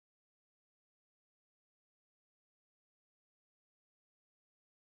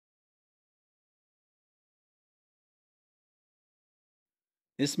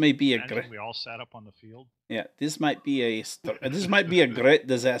This may be a Imagine we all sat up on the field. yeah. This might be a great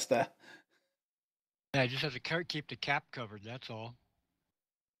disaster. Yeah, I just have to keep the cap covered. That's all.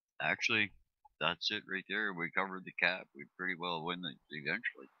 Actually, that's it right there. We covered the cap. We pretty well win it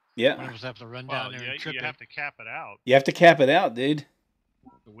eventually. Yeah. One of us have to run down there and trip you it. have to cap it out. You have to cap it out, dude.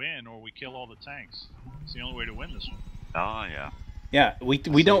 To win, or we kill all the tanks. It's the only way to win this one. Oh yeah. Yeah, we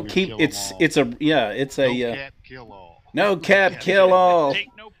don't keep it's a no cap kill all. No cap kill all. Take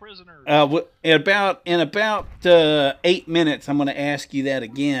no prisoners. In about 8 minutes, I'm going to ask you that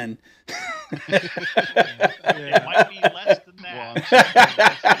again. It might be less than that.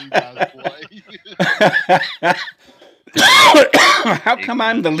 How come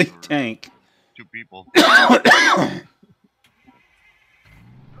I'm the lead tank? 2 people. Black Company.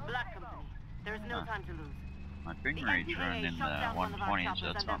 There's no time to lose. My ping rate's running in the 120s.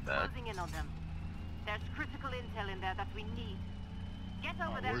 That's not bad. There's critical intel in there that we need. Get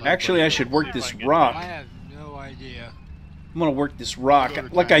over there. Actually, I should work this rock. I have no idea. I'm gonna work this rock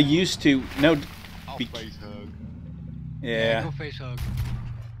like I used to. No. I'll face hug. Yeah. Go face hug.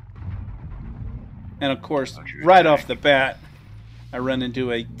 And of course, right off the bat, I run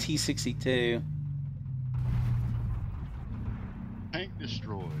into a T-62. Tank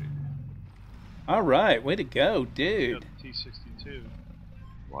destroyed. All right, way to go, dude. T-62.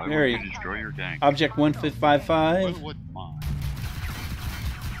 Why would you destroy your tank? Object 1555. What mine?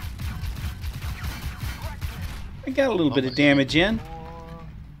 I got a little bit of damage in.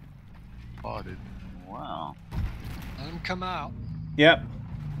 Spotted. Wow. Let him come out. Yep.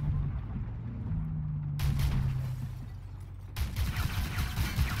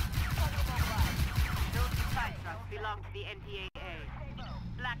 Those supply trucks belong to the NPAA.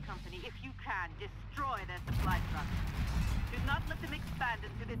 Black Company, if you can, destroy their supply trucks. Do not let them expand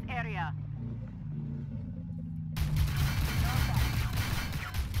into this area.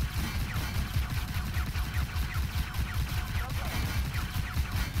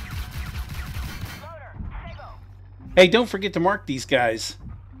 Hey, don't forget to mark these guys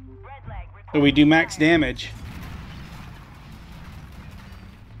so we do max damage.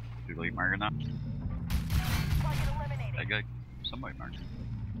 Too late marking up. I got somebody marking.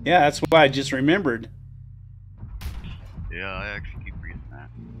 Yeah, that's why I just remembered. Yeah, I actually keep reading that.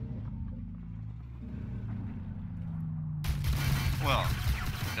 Well,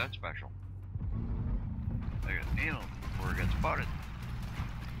 that's special. I got nailed before I got spotted.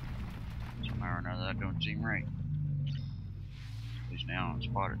 Somehow or another, that don't seem right. At least now I'm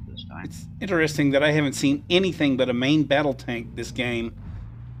spotted this time. It's interesting that I haven't seen anything but a main battle tank this game.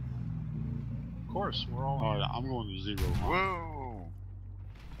 Of course, we're all. Alright, I'm going to 0. Whoa!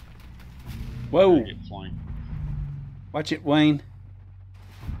 Whoa! Get flanked. Watch it, Wayne.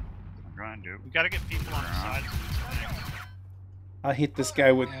 I'm trying to. We gotta get people on the sides of these tanks. I'll hit this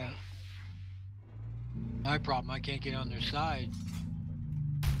guy with... Yeah. My problem, I can't get on their side.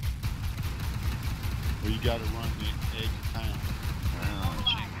 Well, you gotta run the edge of town.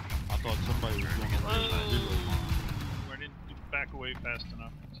 I thought somebody was going to run 0 line. I didn't back away fast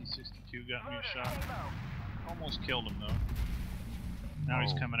enough. T-62 got me a shot. Almost killed him though. Now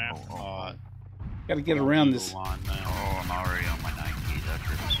he's coming after me. Gotta get around this. Line now. Oh, I'm already on my 90. That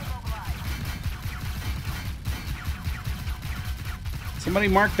hurts. Somebody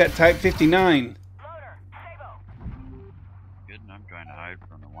mark that Type 59. Good, and I'm trying to hide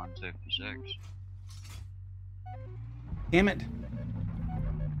from the 156. Damn it.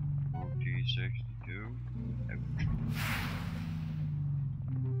 T-62.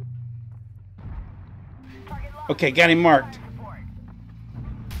 Okay, got him marked.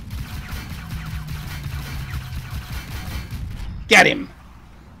 Got him.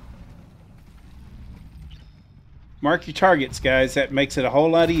 Mark your targets, guys. That makes it a whole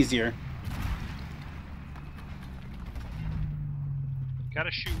lot easier.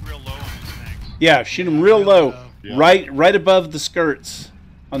 Gotta shoot real low on these tanks. Yeah, shoot them real low. Yeah. Right above the skirts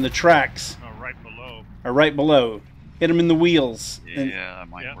on the tracks. No, right below. Or right below. Hit them in the wheels. Yeah, And that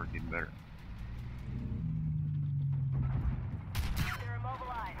might work even better.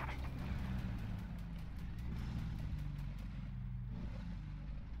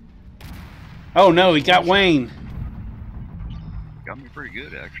 oh no, he got Wayne. Got me pretty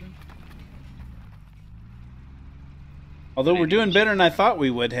good, actually. Although we're doing better than I thought we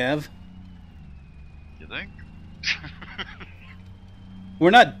would have. You think? We're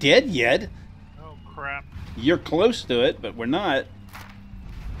not dead yet. Oh crap. You're close to it, but we're not.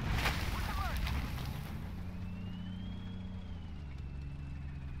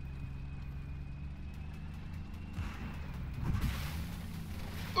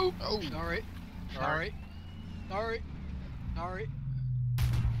 Oh, sorry. Sorry. Sorry. Sorry.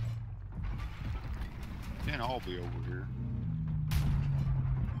 Can't all be over here.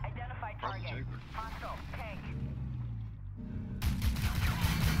 Identify Probably target. safer. Hostile tank.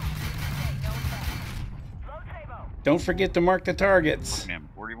 Okay, no threat. Load Sabo. Don't forget to mark the targets. Fucking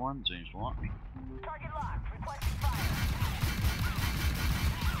M41 seems to want me. Target locked. Requesting fire.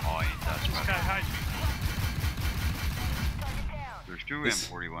 Oh, ain't that This guy hides me. Target down. There's two This-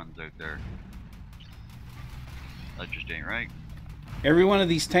 M41s out there. That just ain't right. Every one of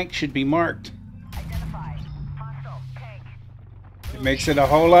these tanks should be marked. Identified. Hostile tank. It makes it a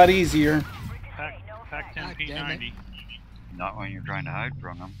whole lot easier. Pack, No pack threat. 10 God damn P90. Not when you're trying to hide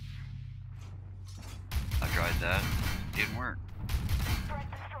from them. I tried that. Didn't work. Threat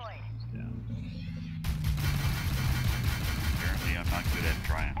destroyed. Yeah. Apparently I'm not good at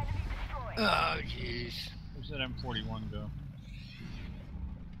trying. Enemy destroyed. Oh, jeez. Where's that M41 go?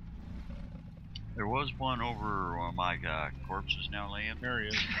 There was one over where my corpse is now laying. There he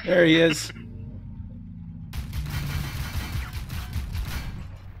is. There he is.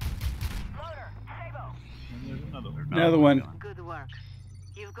 Loader. Sabo. And there's another one. There's Another one. gone. Good work.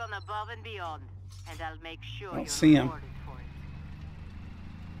 You've gone above and beyond, and I'll make sure Don't you're see him. rewarded for it.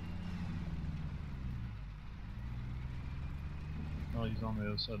 Oh, he's on the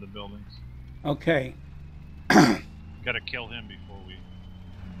other side of the buildings. Okay. Gotta kill him before we...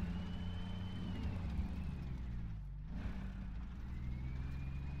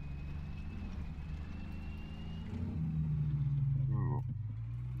 Ooh.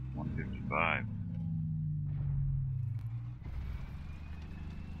 155.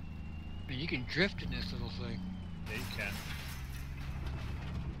 Man, you can drift in this little thing. Yeah, you can.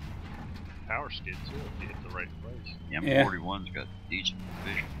 Power skid too if you hit the right place. The Yeah. M41's got decent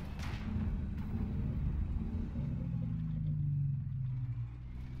vision.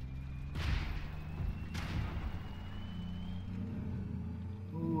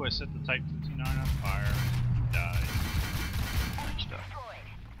 Ooh, I set the Type 59 on fire. He died. Nice stuff.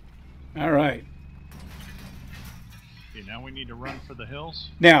 All right. Okay, now we need to run for the hills.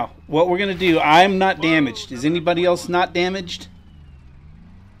 Now, what we're going to do, I'm not Whoa, damaged. Is another anybody else 41. not damaged?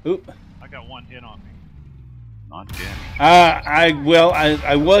 Oop. I got one hit on me. Not damaged.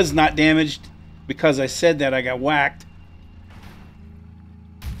 I was not damaged because I said that I got whacked.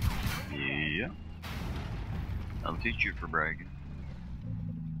 Yeah. I'll teach you for bragging.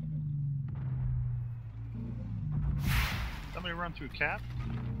 Somebody run through cap?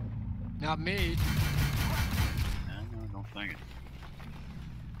 Not me. No, don't think it.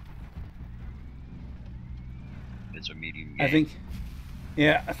 It's a medium game.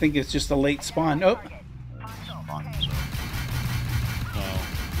 I think it's just a late spawn. Oh, It's fun, so. No.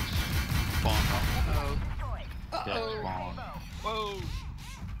 Spawn up. Uh-oh. Dead Uh-oh. spawn. Whoa!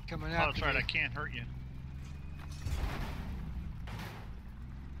 Coming Oh, out. that's right, I can't hurt you.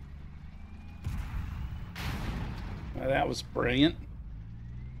 well, that was brilliant.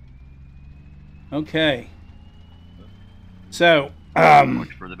 Okay. So, Much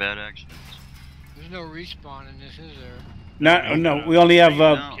for the bad accidents. There's no respawn in this, is there? no, we only have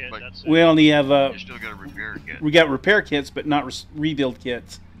No, Kit, but that's we it. only have you still got a repair kit. we got repair kits, but not rebuild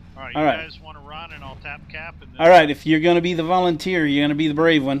kits. Alright, all you right. guys want to run and I'll tap cap and then... All right, if you're going to be the volunteer, you're going to be the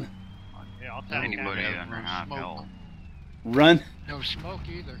brave one. Yeah, I'll tap Anybody cap. under run half smoke. health. Run. No smoke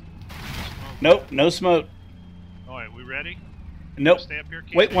either. Nope, no smoke. Alright, we ready? Nope. Stay up here.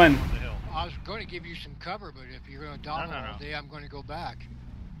 Keep Wait staying one. on the hill. I was going to give you some cover, but if you're going to dawdle No. all day, I'm going to go back.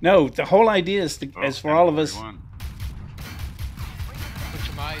 No, the whole idea is to, Oh, as for all of us. M41. Put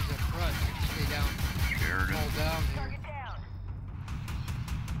some eyes up front. I can stay down, Sheridan. hold down here. Target down.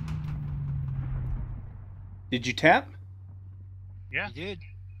 Did you tap? Yeah. You did.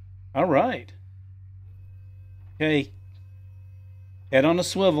 All right. Okay. Head on a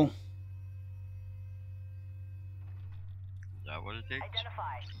swivel. Is that what it takes?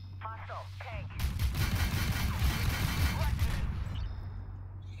 Identified. Hostile tank.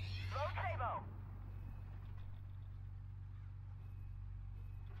 Load Sabo.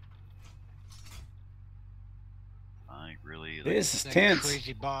 I think really This is That tense.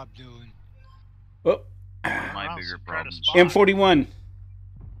 crazy Bob doing. Oh, my I'll bigger try to problems spot. M41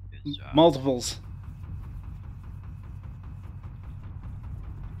 is multiples.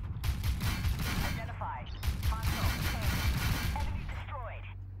 Identified. Hostile tank. Enemy destroyed.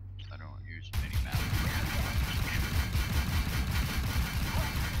 I don't use many maps.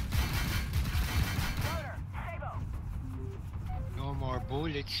 Loader. Sabo. No more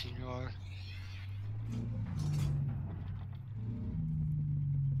bullets, senor.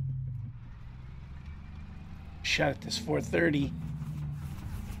 Shot at this 430.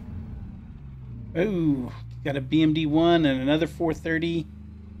 Ooh, got a BMD1 and another 430.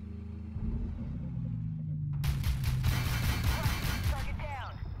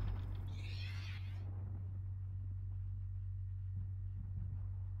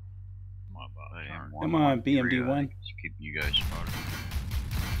 darn. Come on, BMD1. Just keeping you guys spotted.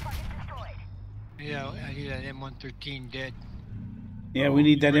 Yeah, I need that M113 dead. Yeah, we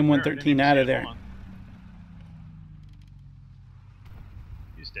need that He's right there. M113 Didn't out even of see it. there. Hold on.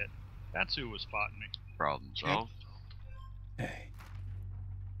 He's dead. That's who was spotting me. Problem solved. Hey.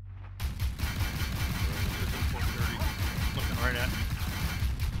 Looking right at me.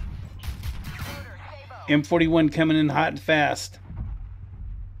 M41 coming in hot and fast.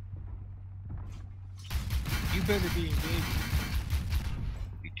 You better be engaged.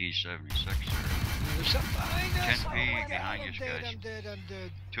 BT-76 there. There's something behind us. 10P Oh my God, behind I'm you dead, guys. I'm dead, I'm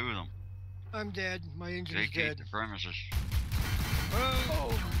dead. Two of them. I'm dead. My engine's Vacate dead. the premises.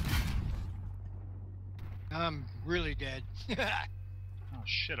 Oh. I'm really dead. Oh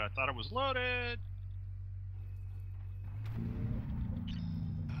shit, I thought it was loaded.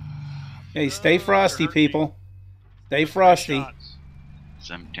 Hey, stay frosty, hurt me. people. Stay Just frosty. shots.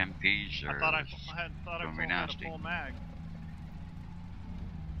 Some 10Ps I are thought I had gonna be had a nasty. full mag.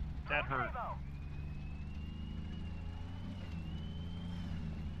 That hurt.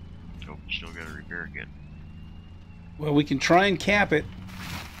 Oh, still got a repair kit. Well, we can try and cap it.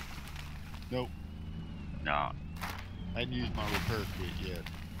 Nope. No, I hadn't used my repair kit yet.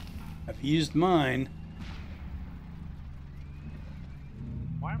 I've used mine.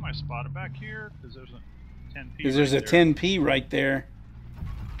 Why am I spotted back here? Because there's a 10P. Because there's a 10P right there.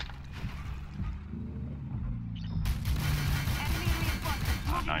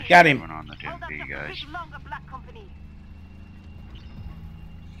 oh, nice. Got him. Going on the Hold up 10P, just a guys. bit longer, Black Company.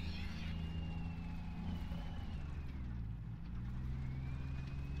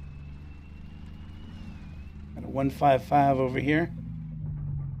 Got a 155 over here.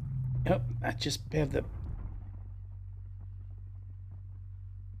 Yep, I just have the.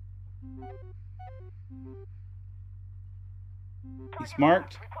 He's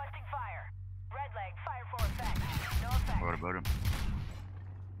marked. Requesting fire. Red leg, fire for effect. No effect. What about him?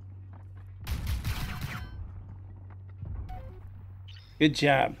 Good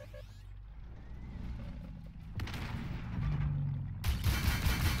job.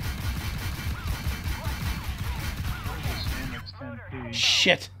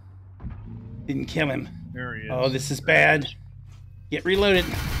 Shit. Didn't kill him. There he is. Oh, this is bad. Get reloaded.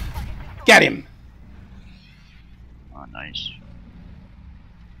 Got him. Oh, nice.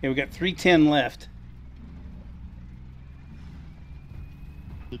 Okay, we got 310 left.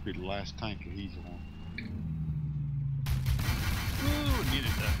 Should be the last tanker he's on. Ooh,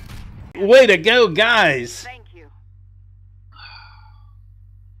 needed that. Way to go, guys. Thank you.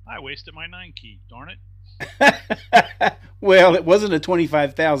 I wasted my 9 key. Darn it. Well, it wasn't a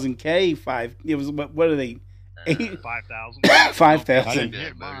 25,000 K 5. It was what are they? 5,000. 5,000. I didn't Yeah,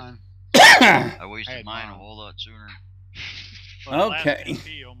 hit better. mine. I wasted had mine a mine. whole lot sooner. Well, the last Okay.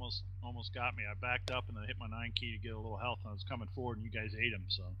 10P almost got me. I backed up and then hit my 9 key to get a little health, and I was coming forward, and you guys ate him.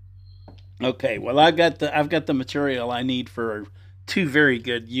 So Okay, well I've got the material I need for 2 very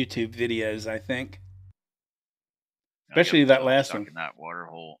good YouTube videos, I think. Especially I got that last stuck one. in that water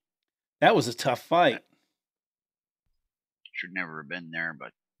hole. That was a tough fight. Should never have been there,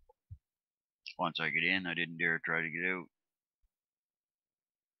 but once I get in, I didn't dare try to get out.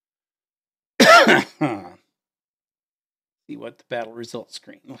 See what the battle results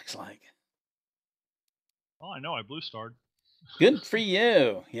screen looks like. well, I know I blue starred. Good for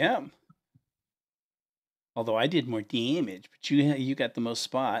you. Yeah. Although I did more damage, but you got the most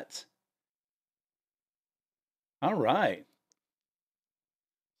spots. All right.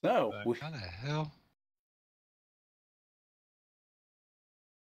 So, Okay. we, How the hell?